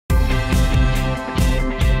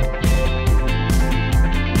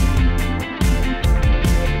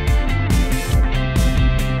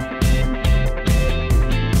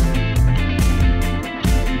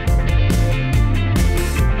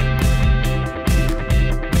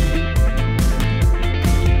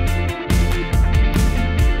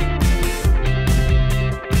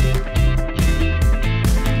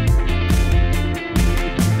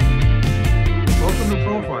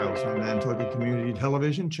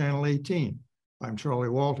Channel 18. I'm Charley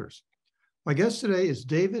Walters. My guest today is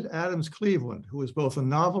David Adams Cleveland, who is both a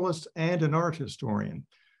novelist and an art historian.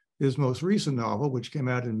 His most recent novel, which came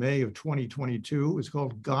out in May of 2022, is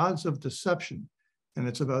called Gods of Deception, and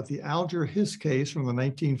it's about the Alger Hiss case from the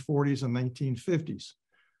 1940s and 1950s.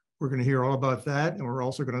 We're going to hear all about that, and we're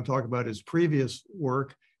also going to talk about his previous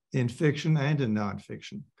work in fiction and in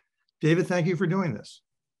nonfiction. David, thank you for doing this.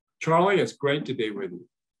 Charlie, it's great to be with you.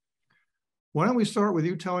 Why don't we start with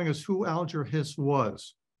you telling us who Alger Hiss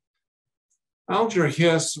was? Alger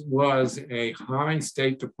Hiss was a high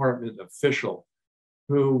State Department official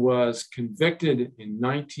who was convicted in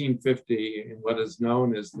 1950 in what is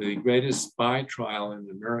known as the greatest spy trial in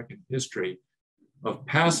American history of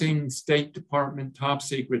passing State Department top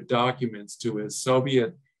secret documents to his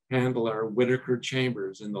Soviet handler, Whittaker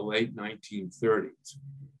Chambers, in the late 1930s.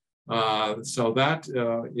 So that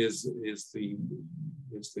is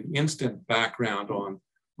the instant background on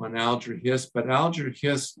Alger Hiss. But Alger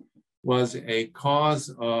Hiss was a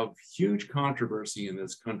cause of huge controversy in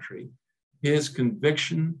this country. His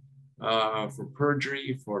conviction for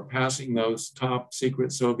perjury, for passing those top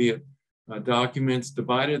secret Soviet documents,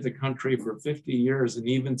 divided the country for 50 years. And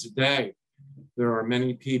even today, there are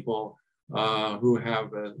many people who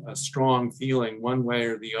have a strong feeling one way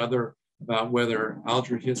or the other about whether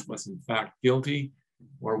Alger Hiss was in fact guilty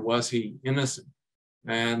or was he innocent.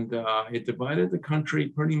 And it divided the country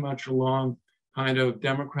pretty much along kind of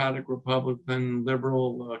Democratic, Republican,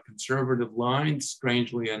 liberal, conservative lines,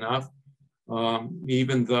 strangely enough,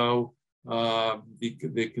 even though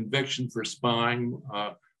the conviction for spying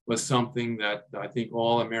was something that I think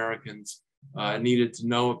all Americans needed to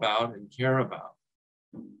know about and care about.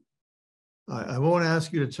 I won't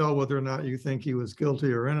ask you to tell whether or not you think he was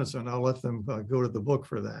guilty or innocent. I'll let them go to the book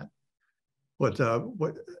for that. But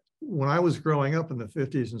when I was growing up in the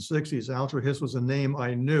 50s and 60s, Alger Hiss was a name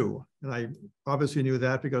I knew. And I obviously knew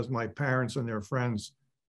that because my parents and their friends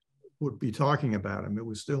would be talking about him. It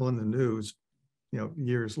was still in the news,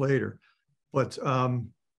 years later. But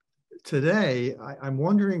today, I'm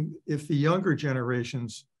wondering if the younger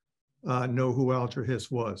generations know who Alger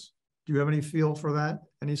Hiss was. Do you have any feel for that?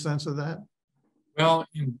 Any sense of that? Well,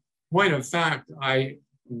 in point of fact, I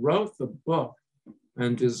wrote the book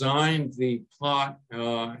and designed the plot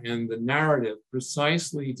and the narrative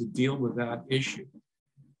precisely to deal with that issue.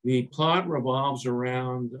 The plot revolves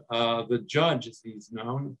around the judge, as he's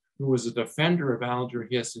known, who was a defender of Alger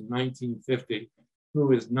Hiss in 1950,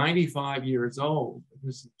 who is 95 years old.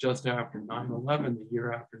 This is just after 9/11, the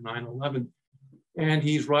year after 9/11. And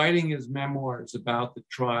he's writing his memoirs about the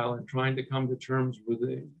trial and trying to come to terms with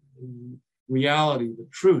the reality, the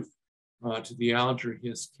truth to the Alger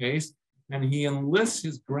Hiss case. And he enlists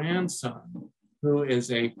his grandson, who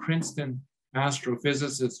is a Princeton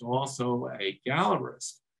astrophysicist, also a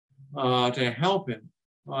gallerist, to help him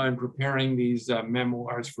in preparing these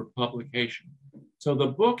memoirs for publication. So the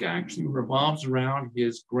book actually revolves around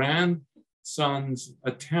his grandson's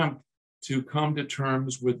attempt to come to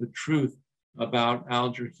terms with the truth about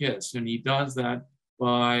Alger Hiss. And he does that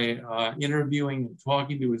by interviewing and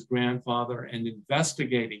talking to his grandfather and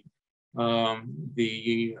investigating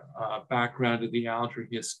the background of the Alger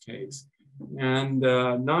Hiss case. And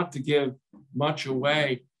not to give much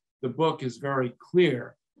away, the book is very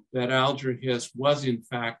clear that Alger Hiss was in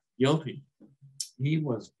fact guilty. He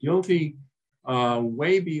was guilty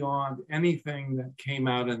way beyond anything that came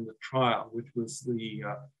out in the trial, which was the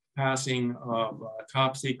passing of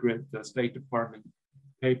top secret State Department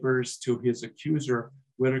papers to his accuser,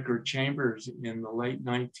 Whittaker Chambers, in the late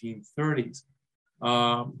 1930s.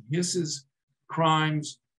 Hiss's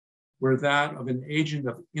crimes were that of an agent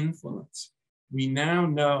of influence. We now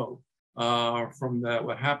know from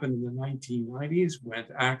what happened in the 1990s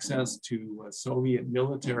with access to Soviet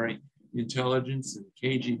military intelligence and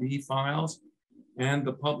KGB files and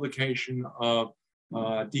the publication of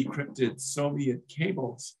decrypted Soviet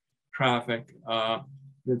cables traffic,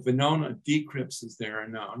 the Venona decrypts, as they are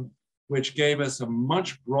known, which gave us a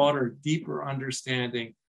much broader, deeper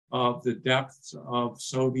understanding of the depths of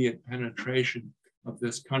Soviet penetration of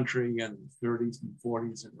this country in the 30s and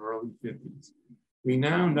 40s and early 50s. We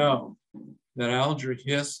now know that Alger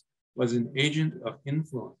Hiss was an agent of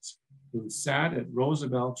influence who sat at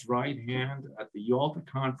Roosevelt's right hand at the Yalta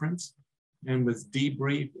Conference and was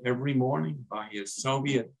debriefed every morning by his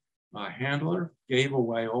Soviet handler, gave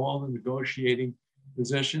away all the negotiating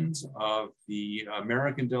positions of the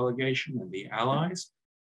American delegation and the Allies.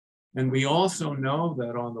 And we also know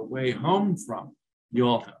that on the way home from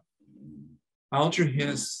Yalta, Alger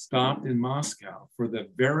Hiss stopped in Moscow for the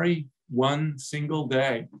very one single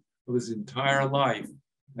day of his entire life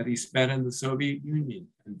that he spent in the Soviet Union.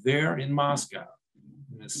 And there in Moscow,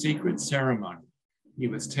 in a secret ceremony, he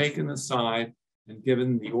was taken aside and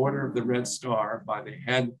given the Order of the Red Star by the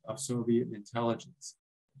head of Soviet intelligence.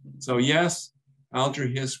 So yes, Alger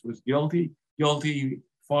Hiss was guilty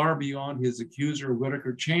far beyond his accuser,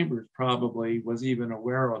 Whittaker Chambers, probably was even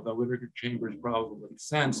aware of, though Whittaker Chambers probably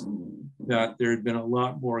sensed that there had been a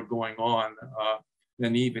lot more going on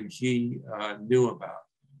than even he knew about.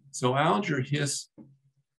 So Alger Hiss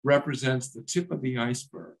represents the tip of the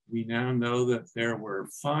iceberg. We now know that there were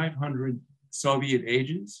 500 Soviet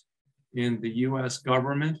agents in the US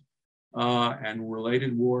government and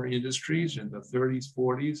related war industries in the 30s,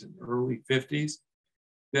 40s, and early 50s.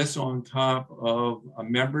 This on top of a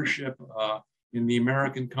membership in the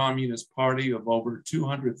American Communist Party of over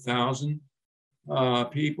 200,000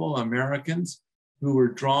 people, Americans, who were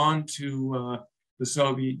drawn to the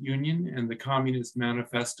Soviet Union and the Communist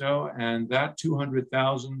Manifesto. And that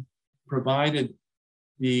 200,000 provided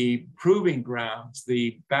the proving grounds,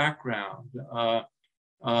 the background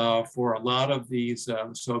for a lot of these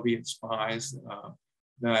Soviet spies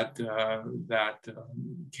that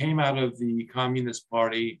came out of the Communist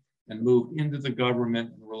Party and moved into the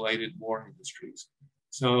government and related war industries.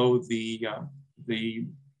 So the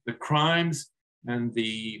crimes and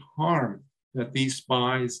the harm that these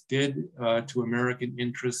spies did to American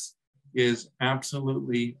interests is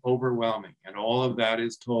absolutely overwhelming. And all of that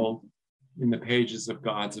is told in the pages of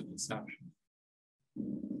Gods of Deception.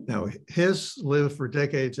 Now, Hiss lived for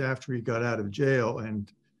decades after he got out of jail,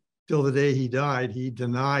 and till the day he died, he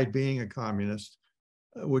denied being a communist,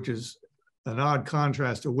 which is an odd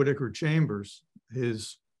contrast to Whittaker Chambers,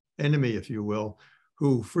 his enemy, if you will,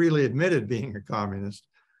 who freely admitted being a communist.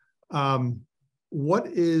 What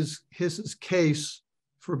is Hiss's case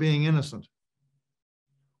for being innocent?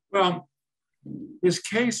 Well, his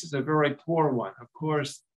case is a very poor one. Of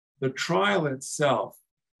course, the trial itself,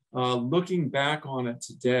 looking back on it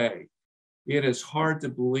today, it is hard to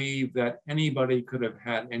believe that anybody could have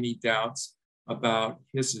had any doubts about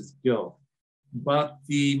Hiss's guilt. But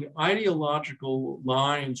the ideological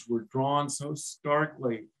lines were drawn so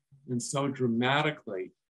starkly and so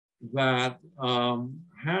dramatically that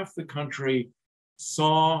half the country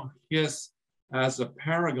saw Hiss as a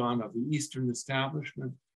paragon of the Eastern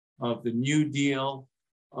establishment, of the New Deal,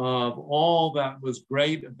 of all that was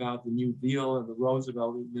great about the New Deal and the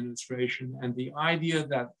Roosevelt administration, and the idea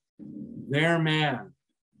that their man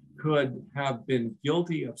could have been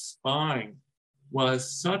guilty of spying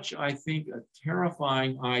was such, I think, a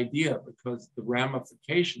terrifying idea, because the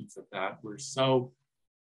ramifications of that were so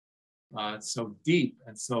deep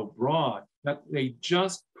and so broad that they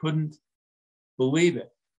just couldn't believe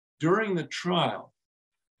it. During the trial,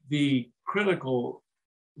 the critical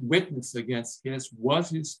witness against Hiss was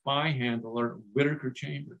his spy handler, Whittaker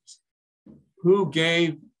Chambers, who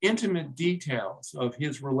gave intimate details of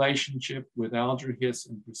his relationship with Alger Hiss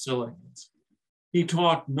and Priscilla Hiss. He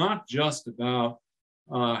talked not just about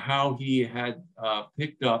how he had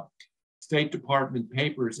picked up State Department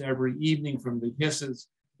papers every evening from the Hisses,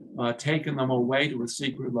 taken them away to a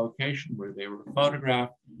secret location where they were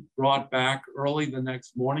photographed, brought back early the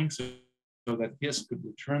next morning so that Hiss could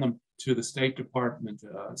return them to the State Department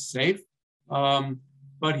safe.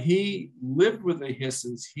 But he lived with the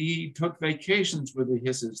Hisses. He took vacations with the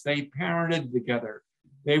Hisses. They parented together.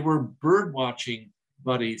 They were bird watching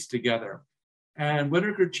buddies together. And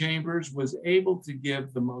Whittaker Chambers was able to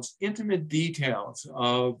give the most intimate details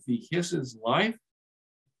of the Hisses' life,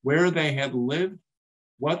 where they had lived,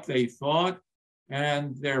 what they thought,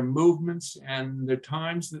 and their movements and the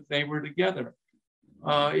times that they were together.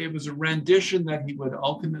 It was a rendition that he would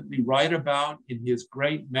ultimately write about in his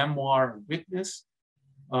great memoir, Witness,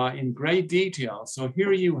 in great detail. So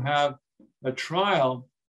here you have a trial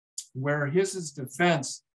where Hiss's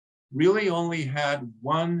defense really only had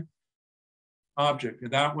one object,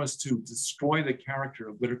 and that was to destroy the character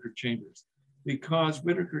of Whittaker Chambers, because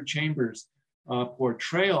Whittaker Chambers'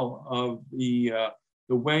 portrayal of the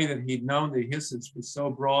way that he'd known the Hisses was so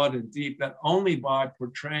broad and deep that only by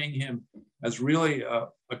portraying him as really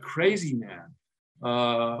a crazy man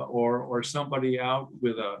or somebody out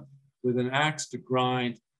with an axe to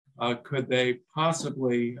grind could they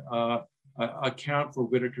possibly account for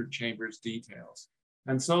Whittaker Chambers' details.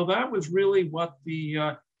 And so that was really what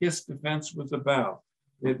the Hiss defense was about.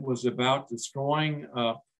 It was about destroying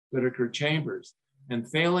Whittaker Chambers. And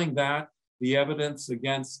failing that, the evidence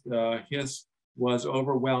against Hiss was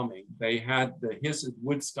overwhelming. They had the Hiss's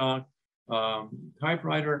Woodstock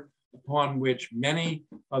typewriter, upon which many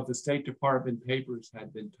of the State Department papers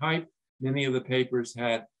had been typed. Many of the papers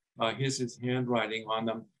had Hiss's handwriting on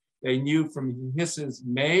them. They knew from Hiss's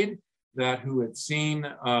maid who had seen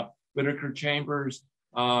Whittaker Chambers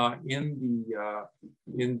in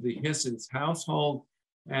the Hiss's household,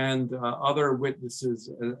 and other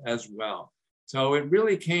witnesses as well. So it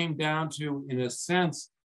really came down to, in a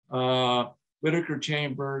sense, Whittaker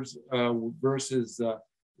Chambers versus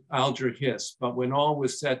Alger Hiss. But when all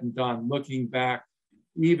was said and done, looking back,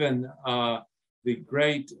 even the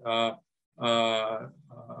great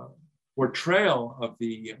portrayal of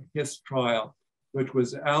the Hiss trial, which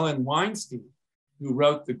was Alan Weinstein, who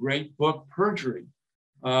wrote the great book Perjury,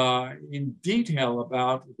 in detail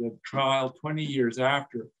about the trial 20 years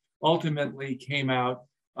after, ultimately came out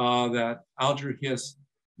that Alger Hiss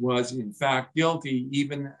was in fact guilty,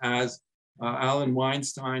 even as Alan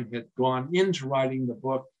Weinstein had gone into writing the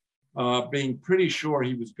book, being pretty sure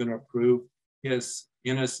he was going to prove Hiss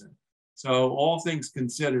innocent. So all things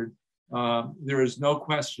considered, there is no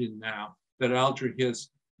question now that Alger Hiss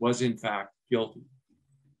was in fact guilty.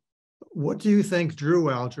 What do you think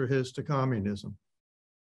drew Alger Hiss to communism?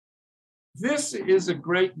 This is a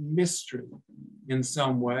great mystery in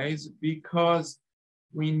some ways, because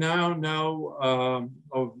we now know,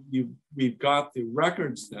 we've got the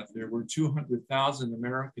records that there were 200,000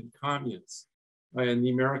 American communists in the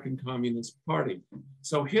American Communist Party.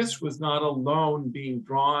 So Hiss was not alone being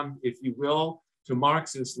drawn, if you will, to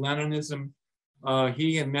Marxist-Leninism.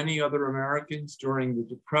 He and many other Americans during the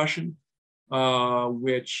Depression,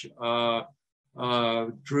 which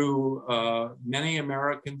drew many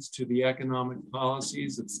Americans to the economic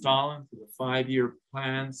policies of Stalin, to the 5-year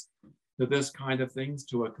plans, to this kind of things,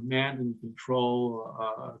 to a command and control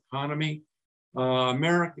economy.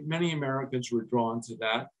 Many Americans were drawn to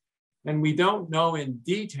that. And we don't know in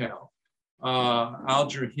detail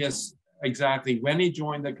Alger Hiss exactly when he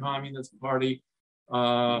joined the Communist Party,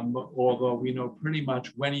 although we know pretty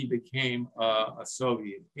much when he became a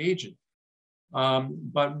Soviet agent.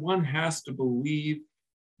 But one has to believe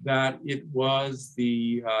that it was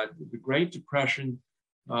the Great Depression,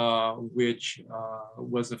 which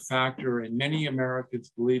was a factor in many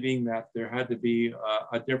Americans believing that there had to be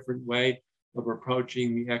a different way of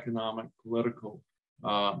approaching the economic, political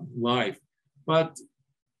life. But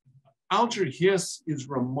Alger Hiss is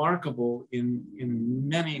remarkable in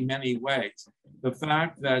many, many ways. The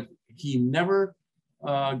fact that he never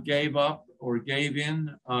gave up or gave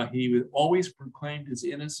in. He always proclaimed his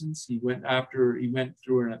innocence. He went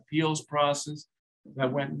through an appeals process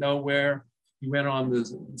that went nowhere. He went on the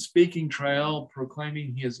speaking trail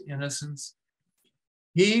proclaiming his innocence.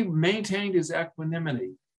 He maintained his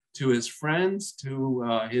equanimity to his friends,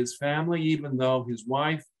 to his family, even though his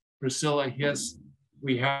wife, Priscilla Hiss,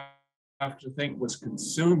 we have to think was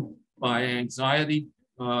consumed by anxiety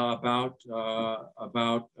about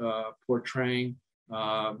portraying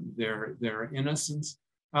their innocence.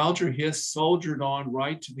 Alger Hiss soldiered on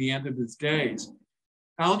right to the end of his days.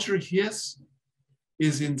 Alger Hiss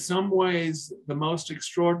is in some ways the most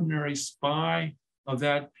extraordinary spy of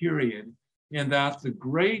that period, in that the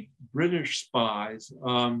great British spies,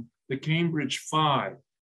 the Cambridge Five,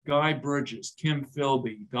 Guy Burgess, Kim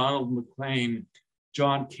Philby, Donald MacLean,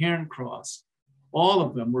 John Cairncross, all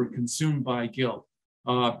of them were consumed by guilt,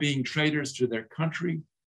 being traitors to their country,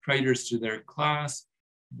 traitors to their class.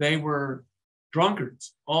 They were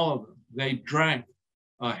drunkards, all of them. They drank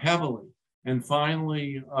heavily and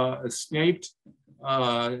finally escaped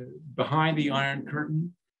behind the Iron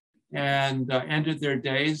Curtain and ended their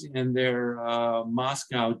days in their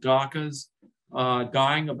Moscow dachas,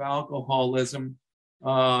 dying of alcoholism,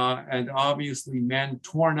 and obviously men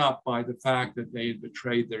torn up by the fact that they had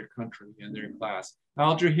betrayed their country and their class.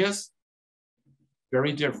 Alger Hiss,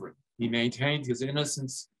 very different. He maintained his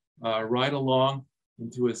innocence right along,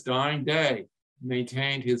 and to his dying day,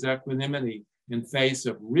 maintained his equanimity in face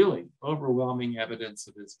of really overwhelming evidence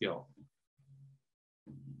of his guilt.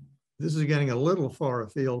 This is getting a little far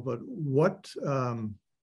afield, but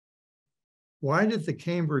why did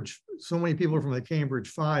so many people from the Cambridge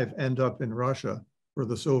Five end up in Russia or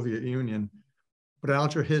the Soviet Union, but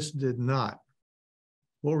Alger Hiss did not?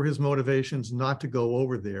 What were his motivations not to go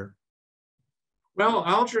over there? Well,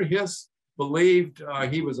 Alger Hiss believed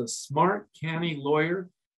he was a smart, canny lawyer,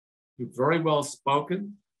 very well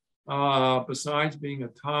spoken. Besides being a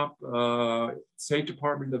top State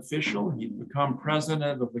Department official, he'd become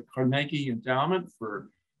president of the Carnegie Endowment for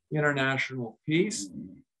International Peace.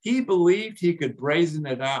 He believed he could brazen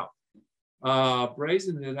it out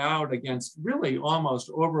against really almost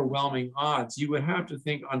overwhelming odds. You would have to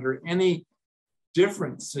think under any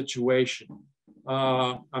different situation,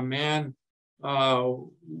 a man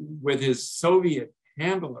with his Soviet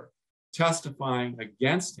handler testifying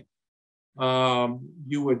against him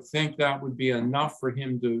you would think that would be enough for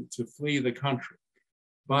him to flee the country.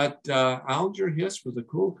 But Alger Hiss was a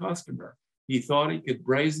cool customer. He thought he could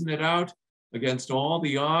brazen it out against all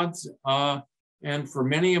the odds. And for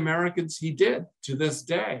many Americans, he did to this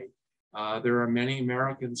day. There are many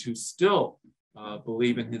Americans who still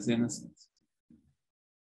believe in his innocence.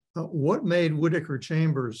 What made Whittaker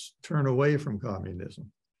Chambers turn away from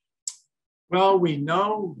communism? Well, we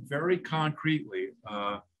know very concretely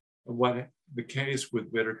what the case with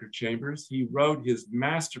Whittaker Chambers. He wrote his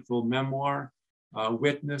masterful memoir,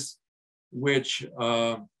 Witness, which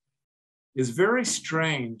is very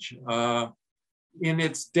strange. In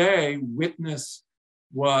its day, Witness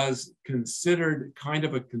was considered kind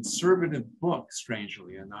of a conservative book,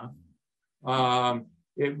 strangely enough.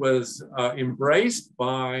 It was embraced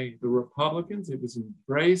by the Republicans. It was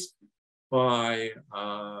embraced by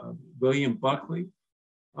William Buckley.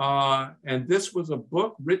 And this was a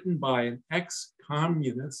book written by an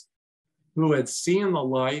ex-communist who had seen the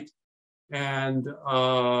light and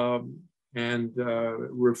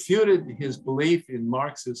refuted his belief in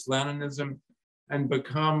Marxist-Leninism and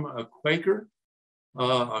become a Quaker,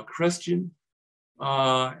 a Christian,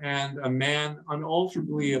 and a man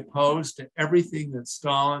unalterably opposed to everything that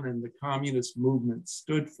Stalin and the communist movement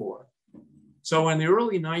stood for. So in the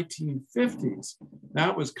early 1950s,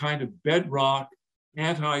 that was kind of bedrock,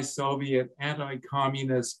 anti-Soviet,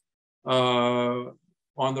 anti-communist on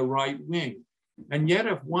the right wing. And yet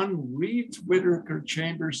if one reads Whittaker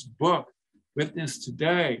Chambers' book, Witness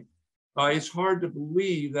Today, it's hard to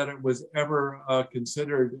believe that it was ever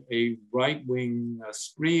considered a right-wing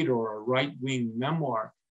screed or a right-wing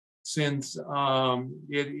memoir, since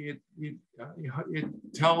it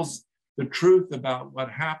tells the truth about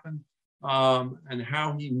what happened and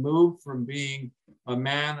how he moved from being a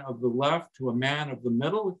man of the left to a man of the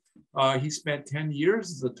middle. He spent 10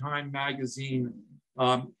 years as a Time magazine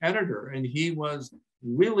editor, and he was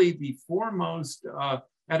really the foremost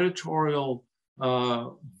editorial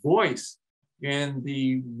voice in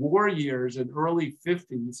the war years and early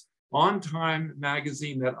 50s on Time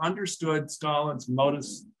magazine that understood Stalin's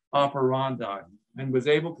modus operandi and was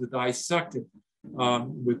able to dissect it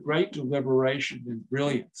with great deliberation and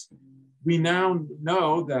brilliance. We now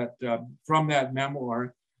know that from that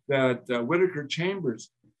memoir that Whittaker Chambers'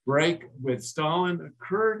 break with Stalin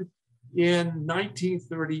occurred in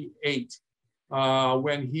 1938.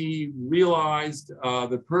 When he realized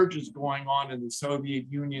the purges going on in the Soviet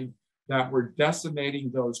Union that were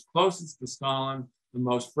decimating those closest to Stalin, the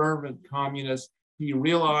most fervent communists. He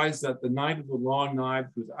realized that the night of the long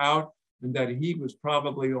knives was out and that he was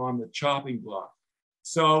probably on the chopping block.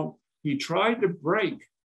 So he tried to break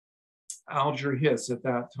Alger Hiss at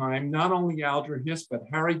that time, not only Alger Hiss, but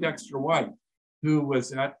Harry Dexter White, who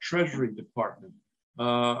was at Treasury Department,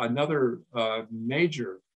 another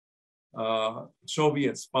major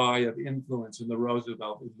Soviet spy of influence in the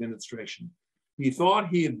Roosevelt administration. He thought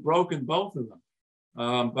he had broken both of them.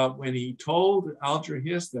 But when he told Alger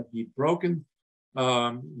Hiss that he'd broken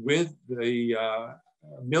with the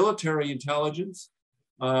military intelligence,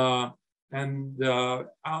 and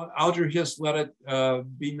Alger Hiss let it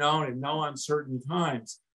be known in no uncertain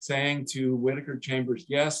times, saying to Whittaker Chambers,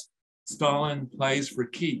 yes, Stalin plays for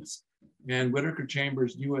keeps. And Whittaker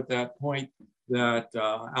Chambers knew at that point that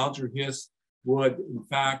Alger Hiss would, in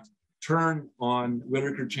fact, turn on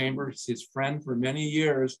Whittaker Chambers, his friend for many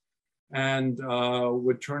years, and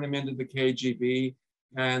would turn him into the KGB,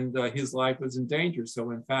 and his life was in danger.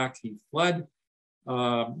 So in fact, he fled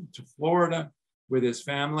to Florida with his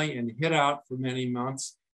family and hid out for many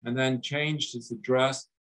months, and then changed his address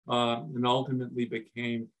and ultimately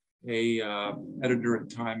became a editor at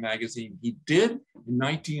Time magazine. He did in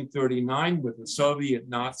 1939 with the Soviet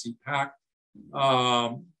Nazi pact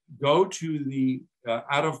go to the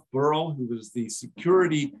Adolf Berl, who was the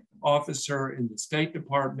security officer in the State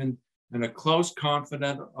Department and a close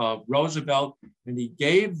confidant of Roosevelt, and he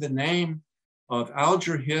gave the name of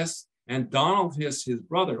Alger Hiss and Donald Hiss, his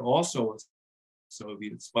brother, also a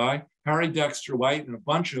Soviet spy, Harry Dexter White, and a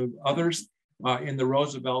bunch of others in the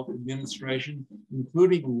Roosevelt administration,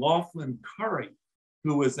 including Laughlin Curry,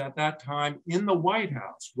 who was at that time in the White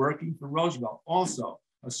House working for Roosevelt, also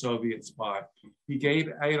a Soviet spy. He gave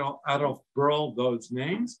Adolf Berl those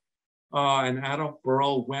names, and Adolf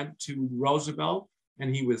Berl went to Roosevelt,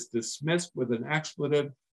 and he was dismissed with an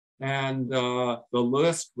expletive, and the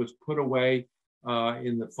list was put away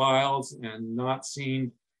in the files and not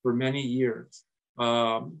seen for many years.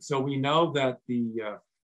 So we know that the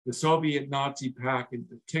Soviet Nazi pact in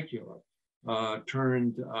particular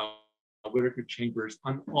turned Whitaker Chambers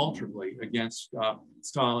unalterably against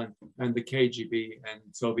Stalin and the KGB and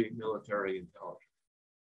Soviet military intelligence.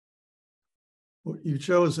 Well, you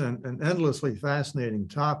chose an endlessly fascinating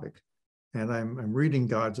topic, and I'm reading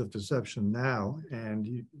Gods of Deception now, and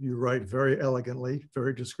you write very elegantly,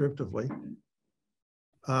 very descriptively.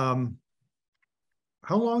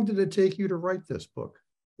 How long did it take you to write this book?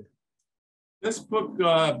 This book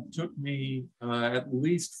took me at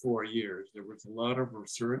least 4 years. There was a lot of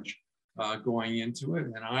research going into it,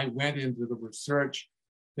 and I went into the research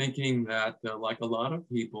thinking that, like a lot of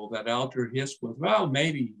people, that Alger Hiss was, well,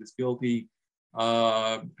 maybe he was guilty,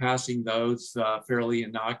 passing those fairly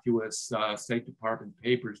innocuous State Department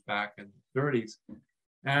papers back in the 30s,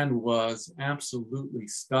 and was absolutely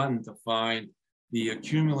stunned to find the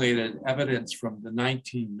accumulated evidence from the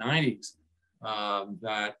 1990s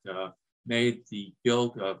that made the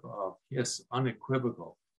guilt of Hiss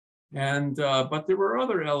unequivocal. And but there were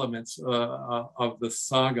other elements of the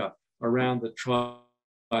saga around the trial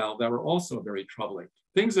that were also very troubling.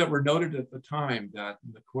 Things that were noted at the time that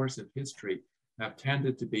in the course of history have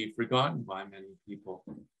tended to be forgotten by many people.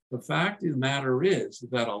 The fact of the matter is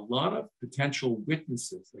that a lot of potential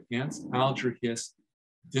witnesses against Alger Hiss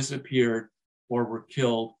disappeared or were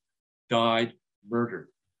killed, died, murdered.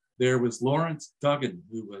 There was Lawrence Duggan,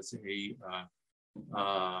 who was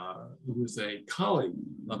a colleague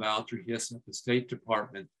of Alger Hiss at the State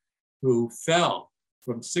Department, who fell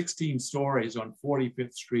from 16 stories on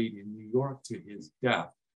 45th Street in New York to his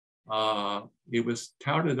death. It was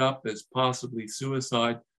touted up as possibly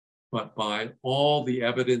suicide, but by all the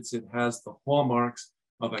evidence, it has the hallmarks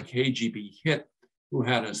of a KGB hit who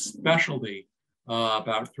had a specialty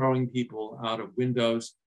about throwing people out of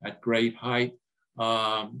windows at great height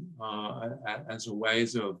as a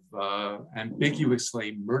ways of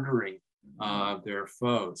ambiguously murdering their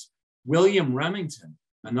foes. William Remington,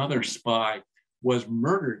 another spy, was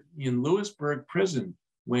murdered in Lewisburg prison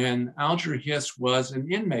when Alger Hiss was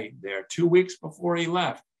an inmate there 2 weeks before he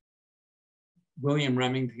left. William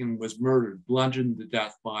Remington was murdered, bludgeoned to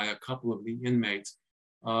death by a couple of the inmates.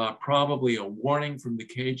 Probably a warning from the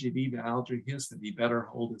KGB to Alger Hiss that he better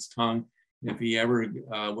hold his tongue if he ever,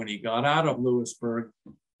 when he got out of Lewisburg,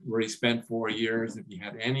 where he spent 4 years, if he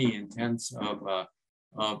had any intents of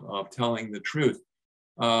telling the truth.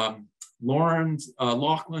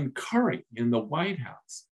 Lachlan Curry in the White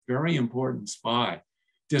House, very important spy,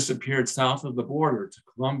 disappeared south of the border to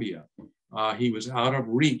Colombia. He was out of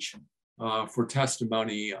reach for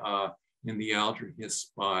testimony in the Alger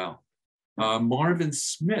Hiss file. Marvin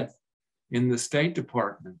Smith in the State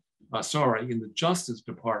Department, in the Justice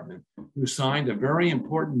Department, who signed a very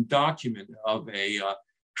important document of a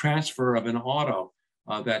transfer of an auto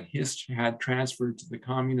that Hiss had transferred to the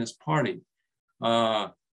Communist Party.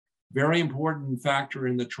 Very important factor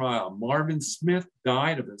in the trial. Marvin Smith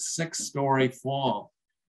died of a 6-story fall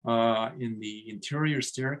in the interior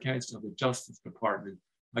staircase of the Justice Department.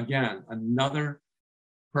 Again, another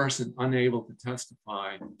person unable to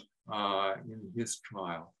testify in his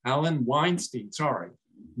trial. Alan Weinstein,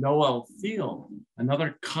 Noel Field,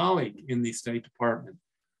 another colleague in the State Department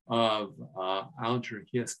of Alger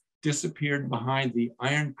Hiss, disappeared behind the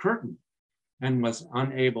Iron Curtain and was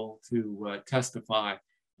unable to testify,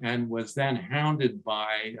 and was then hounded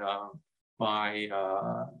by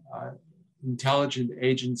intelligence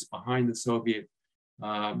agents behind the Soviet,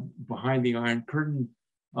 behind the Iron Curtain,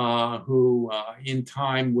 who in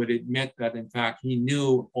time would admit that in fact he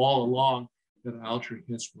knew all along that Alger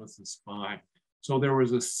Hiss was a spy. So there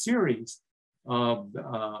was a series of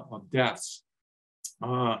deaths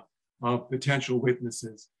of potential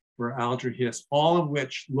witnesses for Alger Hiss, all of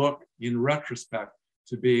which look in retrospect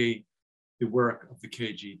to be the work of the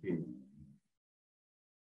KGB.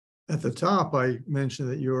 At the top, I mentioned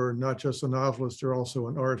that you're not just a novelist, you're also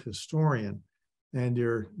an art historian, and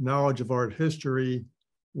your knowledge of art history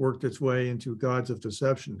worked its way into Gods of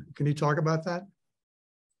Deception. Can you talk about that?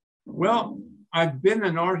 Well, I've been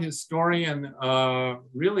an art historian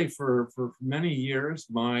really for many years.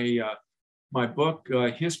 My book,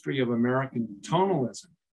 History of American Tonalism,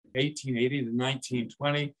 1880 to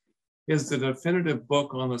 1920, is the definitive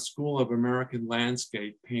book on the School of American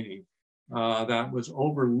Landscape Painting that was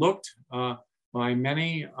overlooked by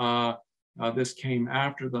many. This came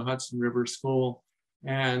after the Hudson River School,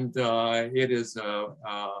 and it is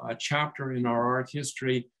a chapter in our art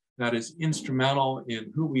history that is instrumental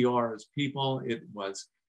in who we are as people. It was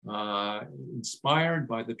inspired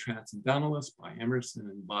by the Transcendentalists, by Emerson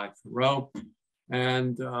and by Thoreau,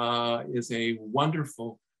 and is a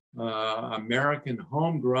wonderful American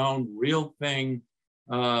homegrown, real thing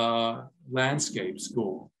landscape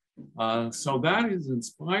school. So that has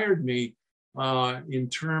inspired me in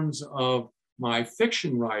terms of my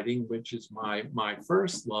fiction writing, which is my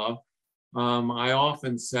first love. I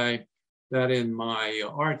often say that in my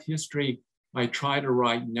art history, I try to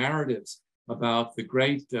write narratives about the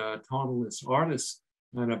great tonalist artists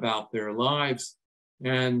and about their lives.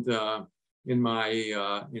 And in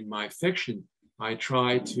my fiction, I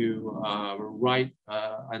try to write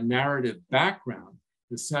a narrative background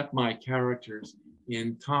to set my characters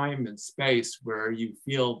in time and space where you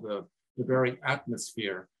feel the very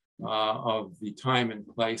atmosphere of the time and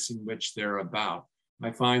place in which they're about.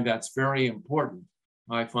 I find that's very important.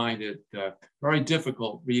 I find it very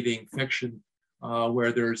difficult reading fiction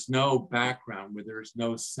where there's no background, where there's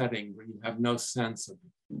no setting, where you have no sense of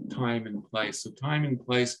time and place. So time and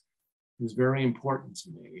place is very important to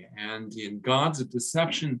me. And in Gods of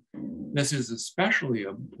Deception, this is especially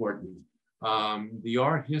important. The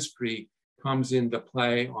art history comes into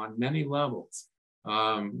play on many levels.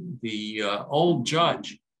 The old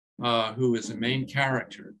judge, who is a main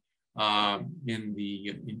character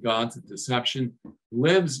in Gods of Deception,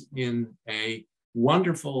 lives in a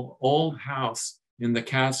wonderful old house in the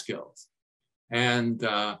Catskills. And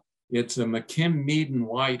it's a McKim Mead and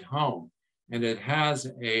White home. And it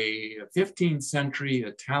has a 15th century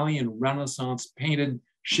Italian Renaissance painted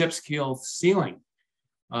ship's keel ceiling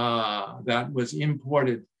that was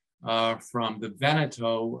imported from the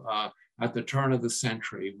Veneto at the turn of the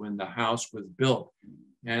century when the house was built.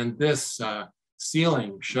 And this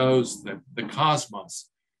ceiling shows the cosmos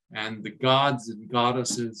and the gods and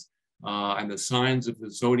goddesses and the signs of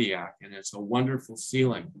the zodiac. And it's a wonderful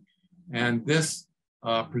ceiling. And this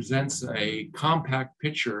presents a compact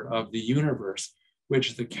picture of the universe,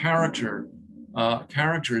 which the characters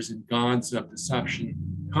in Gods of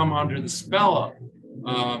Deception come under the spell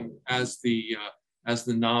of as the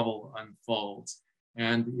novel unfolds.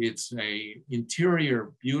 And it's a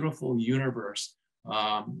interior, beautiful universe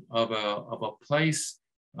of a place,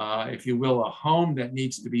 if you will, a home that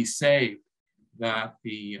needs to be saved, that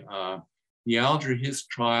the Alger Hiss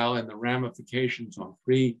trial and the ramifications on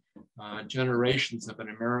 3 generations of an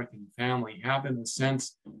American family have, in a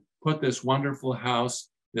sense, put this wonderful house,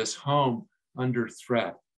 this home, under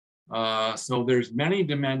threat. So there's many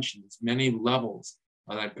dimensions, many levels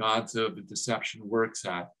that Gods of Deception works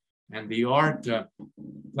at. And the art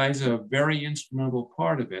plays a very instrumental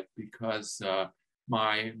part of it, because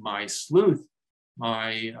my sleuth,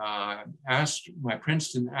 my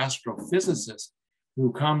Princeton astrophysicist,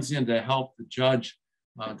 who comes in to help the judge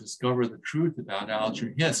discover the truth about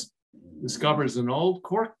Alger Hiss, discovers an old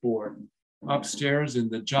corkboard upstairs in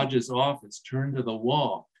the judge's office turned to the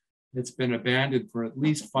wall. It's been abandoned for at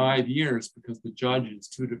least 5 years because the judge is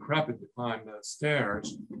too decrepit to climb the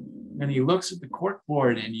stairs. And he looks at the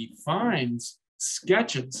corkboard and he finds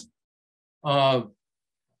sketches of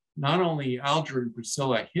not only Alger and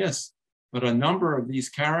Priscilla Hiss, but a number of these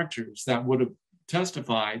characters that would have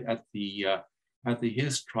testified at the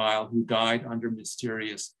Hiss trial, who died under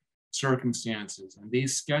mysterious circumstances. And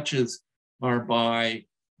these sketches are by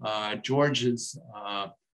George's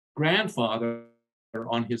grandfather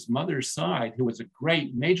on his mother's side, who was a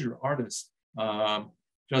great major artist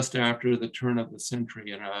just after the turn of the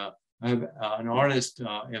century, and an artist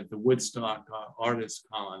at the Woodstock Artist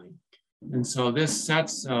Colony. And so this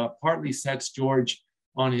partly sets George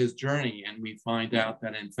on his journey, and we find out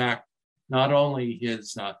that, in fact, not only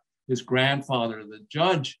his grandfather, the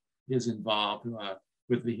judge, is involved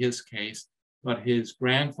with the Hiss case, but his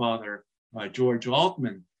grandfather, George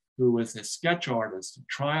Altman, who was a sketch artist, a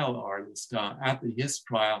trial artist at the Hiss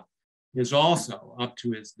trial, is also up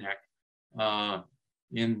to his neck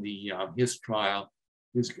in the Hiss trial.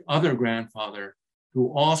 His other grandfather,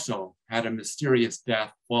 who also had a mysterious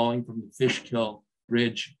death falling from the Fishkill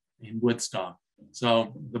Bridge in Woodstock.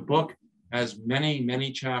 So the book has many,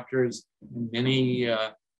 many chapters and many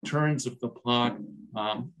turns of the plot,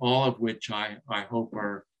 all of which I hope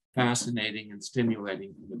are fascinating and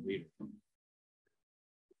stimulating for the reader.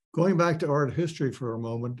 Going back to art history for a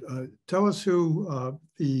moment, tell us who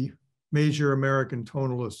the major American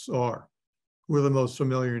tonalists are. Who are the most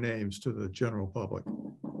familiar names to the general public?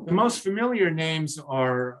 The most familiar names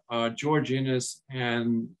are George Inness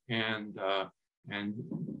and Albert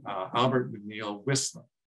McNeill Whistler.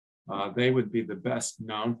 They would be the best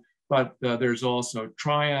known, but there's also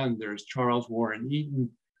Tryon, there's Charles Warren Eaton,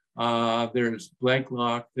 there's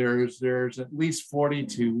Blakelock, there's at least 40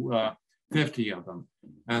 to 50 of them.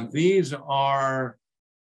 And these are,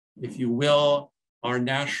 if you will, our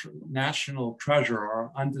national treasure,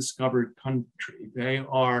 our undiscovered country. They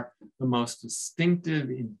are the most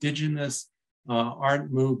distinctive indigenous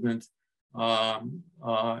art movement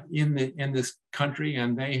in this country,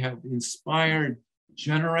 and they have inspired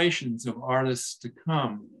generations of artists to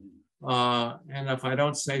come. And if I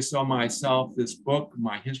don't say so myself, this book,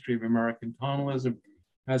 My History of American Tonalism,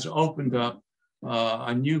 has opened up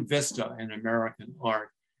a new vista in American art.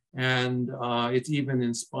 And it's even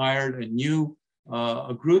inspired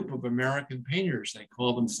a group of American painters. They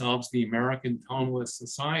call themselves the American Tonalist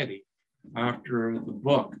Society after the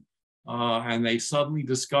book. And they suddenly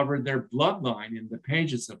discovered their bloodline in the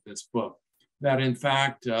pages of this book, that in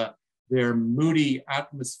fact, their moody,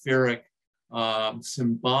 atmospheric,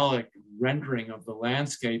 symbolic rendering of the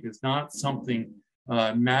landscape is not something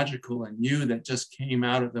magical and new that just came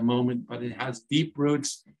out at the moment, but it has deep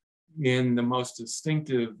roots in the most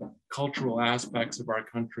distinctive cultural aspects of our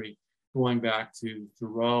country, going back to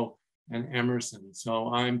Thoreau and Emerson.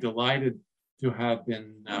 So I'm delighted to have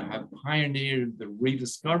pioneered the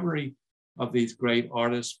rediscovery of these great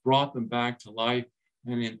artists, brought them back to life,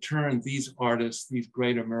 and in turn, these artists, these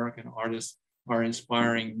great American artists, are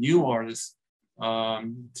inspiring new artists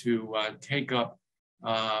to take up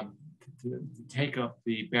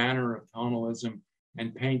the banner of tonalism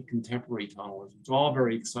and paint contemporary tonalism. It's all a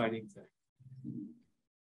very exciting thing.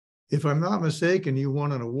 If I'm not mistaken, you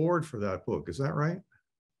won an award for that book. Is that right?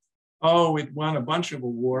 Oh, it won a bunch of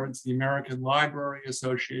awards, the American Library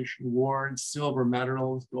Association awards, silver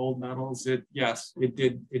medals, gold medals. Yes, it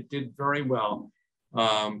did very well.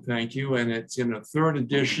 Thank you. And it's in a third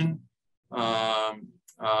edition from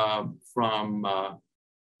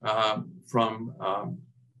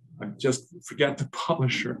I just forget the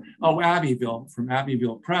publisher. Oh, Abbeville, from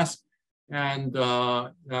Abbeville Press. And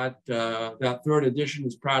that third edition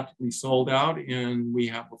is practically sold out, and we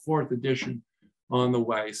have a fourth edition on the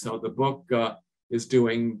way. So the book is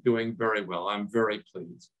doing very well. I'm very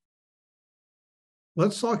pleased.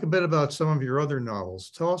 Let's talk a bit about some of your other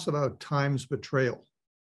novels. Tell us about Time's Betrayal.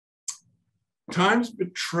 Time's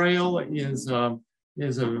Betrayal is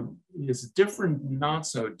different, not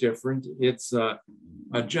so different. It's a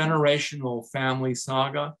generational family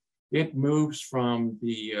saga. It moves from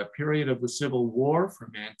the period of the Civil War,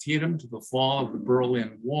 from Antietam to the fall of the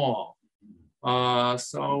Berlin Wall.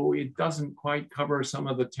 So it doesn't quite cover some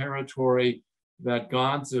of the territory that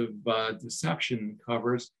Gods of Deception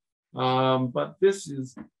covers. But this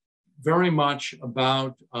is very much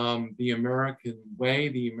about the American way,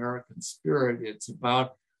 the American spirit. It's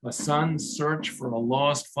about a son's search for a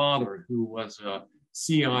lost father who was a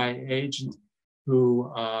CIA agent who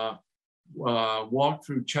walked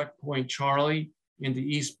through Checkpoint Charlie into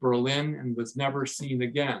East Berlin and was never seen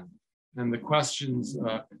again. And the questions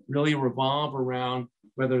really revolve around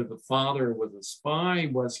whether the father was a spy,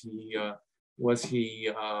 was he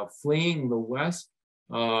fleeing the West,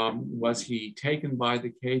 was he taken by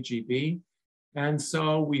the KGB? And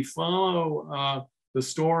so we follow the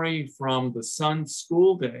story from the son's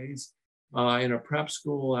school days in a prep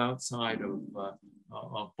school outside of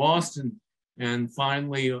Boston, and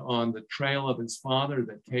finally on the trail of his father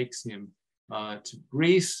that takes him to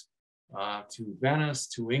Greece, to Venice,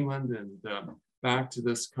 to England, and back to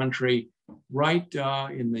this country, right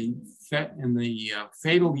in the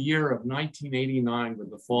fatal year of 1989,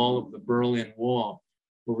 with the fall of the Berlin Wall,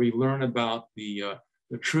 where we learn about the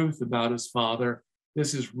truth about his father.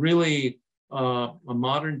 This is really a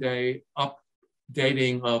modern day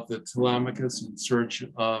updating of the Telemachus in Search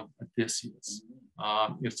of Odysseus.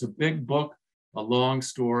 It's a big book, a long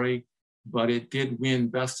story, but it did win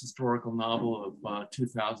Best Historical Novel of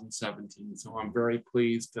 2017. So I'm very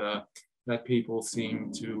pleased that people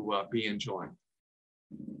seem to be enjoying.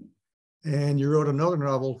 And you wrote another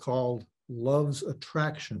novel called Love's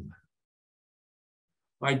Attraction.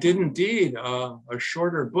 I did indeed, a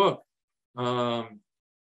shorter book.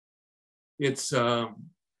 It's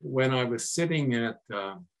when I was sitting at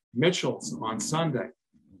Mitchell's on Sunday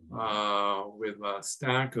with a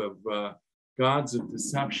stack of Gods of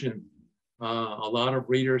Deception. A lot of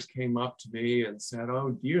readers came up to me and said, "Oh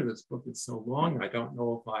dear, this book is so long. I don't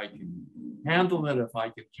know if I can handle it, if I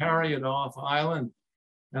can carry it off island."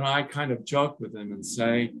 And I kind of joke with them and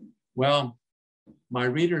say, well, my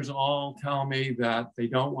readers all tell me that they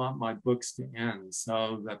don't want my books to end,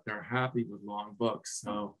 so that they're happy with long books.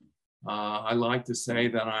 So I like to say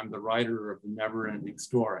that I'm the writer of the never-ending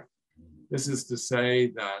story. This is to say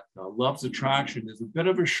that Love's Attraction is a bit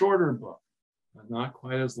of a shorter book, not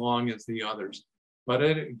quite as long as the others, but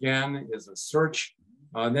it again is a search,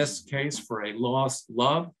 in this case, for a lost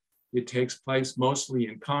love. It takes place mostly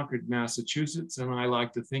in Concord, Massachusetts, and I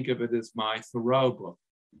like to think of it as my Thoreau book,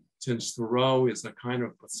 since Thoreau is a kind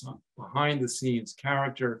of behind the scenes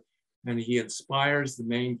character, and he inspires the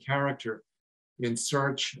main character in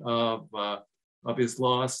search of his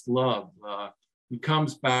lost love. He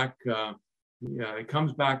comes back to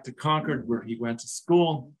Concord, where he went to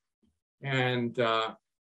school, and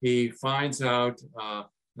he finds out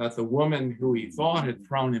that the woman who he thought had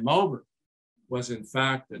thrown him over was in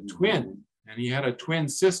fact a twin, and he had a twin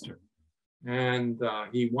sister. And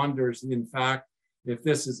he wonders, in fact, if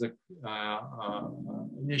this is an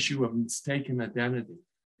issue of mistaken identity.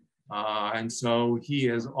 And so he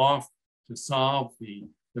is off to solve the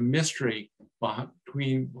mystery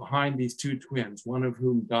behind these two twins, one of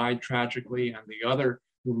whom died tragically and the other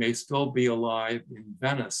who may still be alive in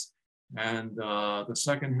Venice. And the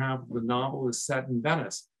second half of the novel is set in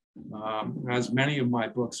Venice, as many of my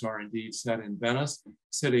books are indeed set in Venice,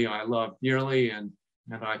 city I love dearly, and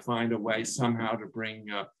I find a way somehow to bring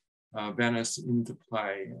Venice into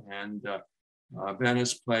play. And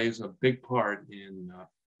Venice plays a big part in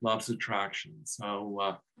Love's Attraction.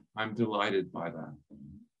 So I'm delighted by that.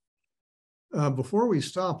 Before we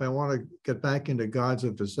stop, I want to get back into Gods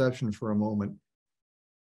of Deception for a moment.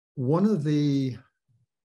 One of the,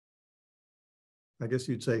 I guess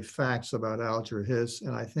you'd say, facts about Alger Hiss,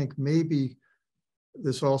 and I think maybe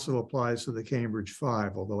this also applies to the Cambridge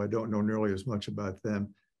Five, although I don't know nearly as much about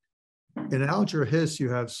them. In Alger Hiss, you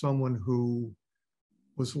have someone who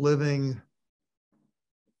was living,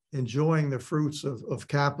 enjoying the fruits of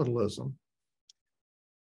capitalism,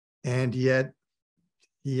 and yet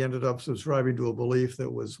he ended up subscribing to a belief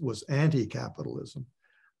that was anti-capitalism.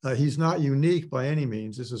 He's not unique by any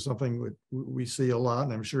means. This is something that we see a lot,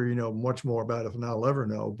 and I'm sure you know much more about it than I'll ever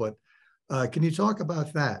know. But can you talk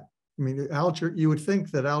about that? I mean, Alger, you would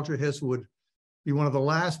think that Alger Hiss would be one of the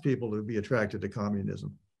last people to be attracted to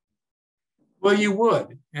communism. Well, you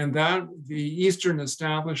would, and that the Eastern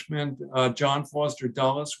establishment, John Foster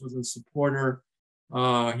Dulles was a supporter.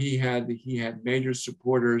 He had major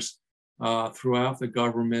supporters throughout the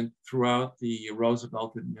government, throughout the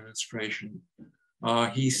Roosevelt administration.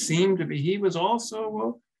 He was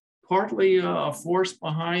also partly a force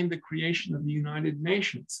behind the creation of the United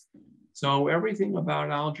Nations. So everything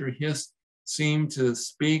about Alger Hiss seemed to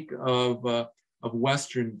speak of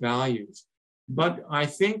Western values. But I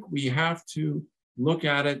think we have to look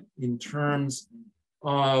at it in terms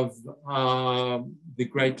of the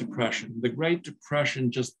Great Depression. The Great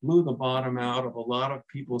Depression just blew the bottom out of a lot of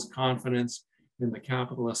people's confidence in the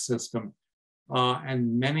capitalist system.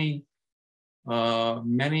 And many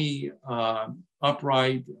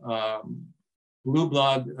upright blue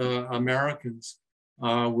blood Americans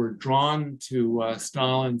were drawn to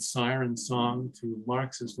Stalin's siren song, to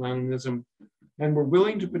Marxist-Leninism, and were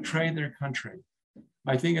willing to betray their country.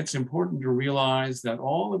 I think it's important to realize that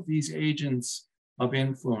all of these agents of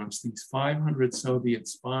influence, these 500 Soviet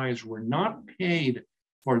spies, were not paid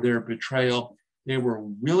for their betrayal. They were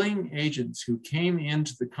willing agents who came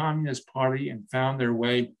into the Communist Party and found their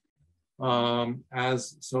way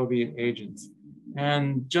as Soviet agents.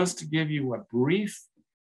 And just to give you a brief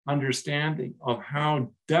understanding of how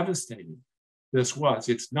devastating this was,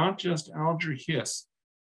 it's not just Alger Hiss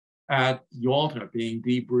at Yalta being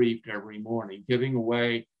debriefed every morning, giving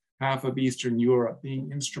away half of Eastern Europe, being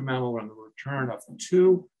instrumental in the return of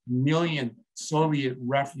 2 million Soviet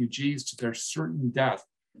refugees to their certain death,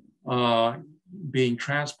 being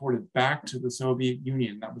transported back to the Soviet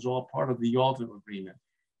Union. That was all part of the Yalta Agreement.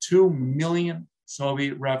 2 million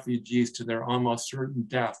Soviet refugees to their almost certain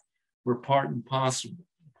death were part and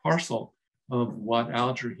parcel of what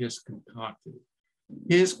Alger Hiss concocted.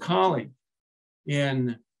 His colleague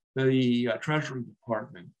in the Treasury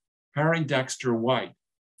Department, Harry Dexter White,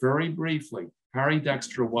 very briefly, Harry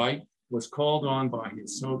Dexter White was called on by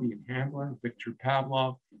his Soviet handler, Viktor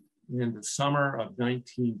Pavlov, in the summer of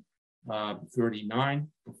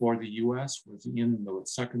 1939, before the US was in the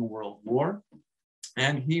Second World War.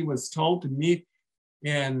 And he was told to meet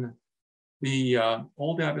in the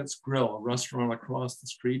Old Abbott's Grill, a restaurant across the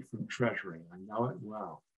street from Treasury. I know it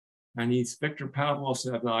well. And Viktor Pavlov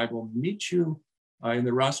said, I will meet you in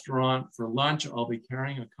the restaurant for lunch. I'll be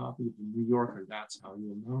carrying a copy of the New Yorker. That's how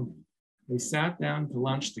you'll know me. They sat down to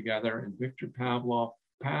lunch together, and Viktor Pavlov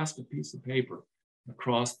passed a piece of paper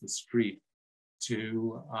across the street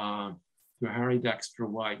to Harry Dexter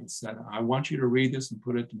White and said, I want you to read this and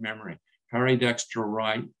put it to memory. Harry Dexter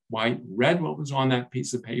White read what was on that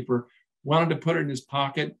piece of paper, wanted to put it in his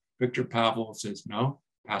pocket. Viktor Pavlov says, no,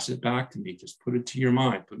 pass it back to me. Just put it to your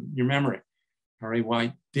mind, put it in your memory. Harry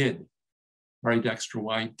Dexter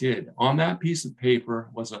White did. On that piece of paper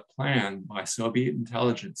was a plan by Soviet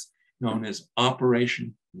intelligence known as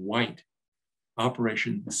Operation White.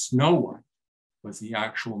 Operation Snow White was the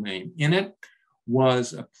actual name. In it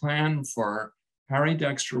was a plan for Harry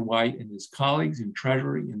Dexter White and his colleagues in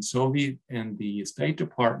Treasury and Soviet and the State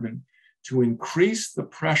Department to increase the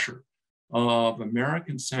pressure of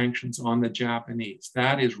American sanctions on the Japanese.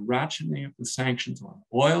 That is ratcheting up the sanctions on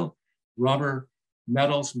oil, rubber,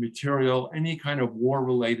 metals, material, any kind of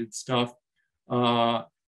war-related stuff,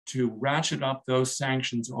 to ratchet up those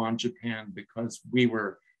sanctions on Japan, because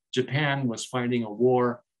Japan was fighting a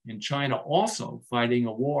war in China, also fighting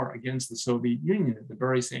a war against the Soviet Union at the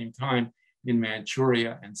very same time in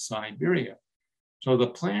Manchuria and Siberia. So the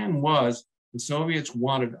plan was the Soviets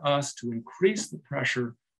wanted us to increase the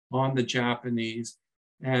pressure on the Japanese,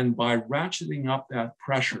 and by ratcheting up that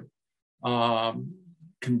pressure,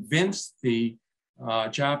 convinced the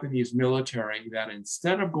Japanese military that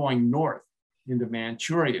instead of going north into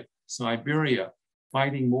Manchuria, Siberia,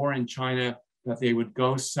 fighting more in China, that they would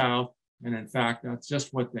go south. And in fact, that's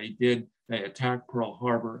just what they did. They attacked Pearl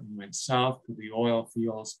Harbor and went south to the oil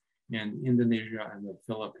fields in Indonesia and the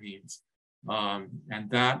Philippines. And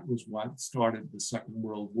that was what started the Second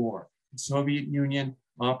World War. The Soviet Union,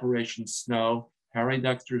 Operation Snow, Harry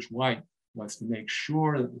Dexter White was to make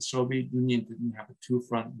sure that the Soviet Union didn't have a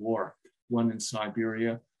two-front war, one in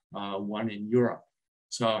Siberia, one in Europe.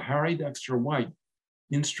 So Harry Dexter White,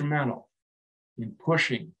 instrumental in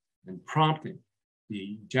pushing and prompting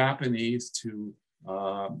the Japanese to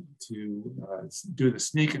do the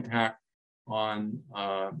sneak attack on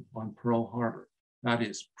Pearl Harbor. That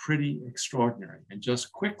is pretty extraordinary. And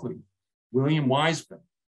just quickly, William Weisman,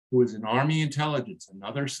 who was in Army intelligence,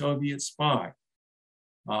 another Soviet spy,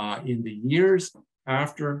 in the years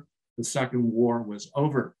after the Second War was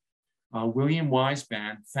over, William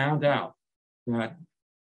Weisman found out that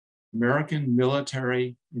American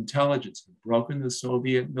military intelligence had broken the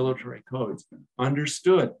Soviet military codes,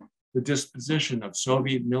 understood the disposition of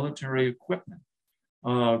Soviet military equipment.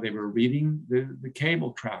 They were reading the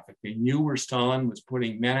cable traffic. They knew where Stalin was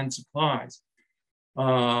putting men and supplies.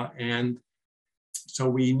 And so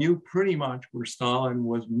we knew pretty much where Stalin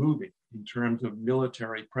was moving in terms of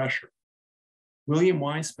military pressure. William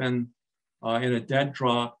Weisman, in a dead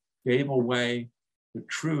drop, gave away the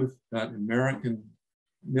truth that American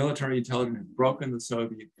military intelligence had broken the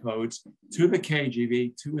Soviet codes to the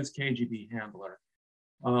KGB, to his KGB handler.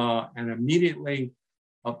 And immediately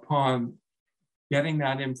upon getting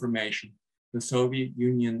that information, the Soviet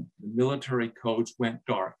Union, the military codes went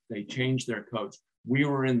dark. They changed their codes. We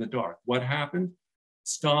were in the dark. What happened?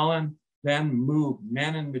 Stalin then moved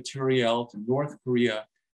men and materiel to North Korea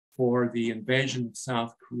for the invasion of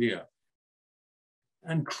South Korea.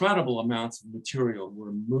 Incredible amounts of material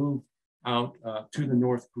were moved out to the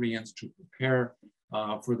North Koreans to prepare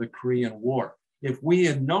for the Korean War. If we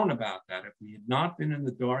had known about that, if we had not been in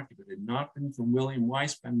the dark, if it had not been from William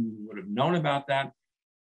Weisman, we would have known about that.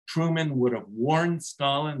 Truman would have warned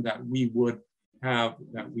Stalin that we would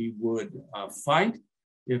fight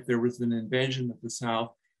if there was an invasion of the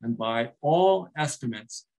South. And by all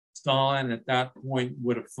estimates, Stalin at that point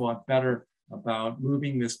would have thought better about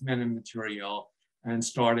moving this men and materiel and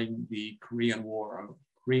starting the Korean War.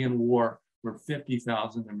 Korean War where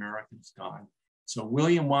 50,000 Americans died. So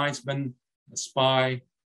William Weisman, a spy,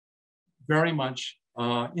 very much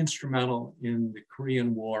instrumental in the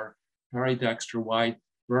Korean War. Harry Dexter White,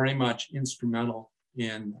 very much instrumental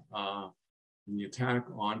in the attack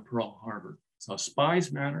on Pearl Harbor. So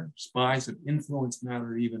spies matter, spies of influence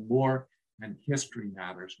matter even more, and history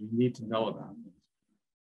matters. We need to know about them.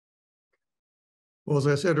 Well, as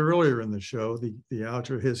I said earlier in the show, the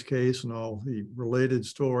author, his case, and all the related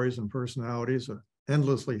stories and personalities are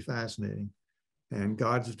endlessly fascinating. And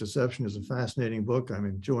Gods of Deception is a fascinating book. I'm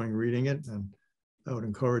enjoying reading it, and I would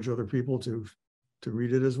encourage other people to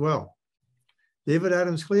read it as well. David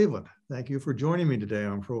Adams Cleveland, thank you for joining me today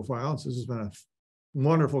on Profiles. This has been a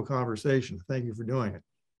wonderful conversation. Thank you for doing it.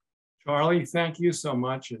 Charlie, thank you so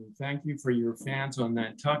much. And thank you for your fans on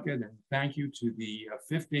Nantucket. And thank you to the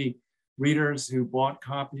 50 readers who bought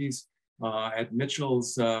copies at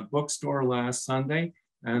Mitchell's bookstore last Sunday.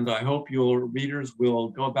 And I hope your readers will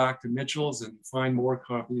go back to Mitchell's and find more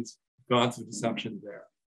copies of Gods of Deception there.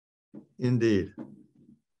 Indeed.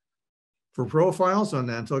 For Profiles on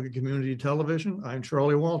Nantucket Community Television, I'm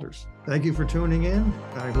Charley Walters. Thank you for tuning in.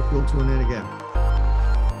 I hope you'll tune in again.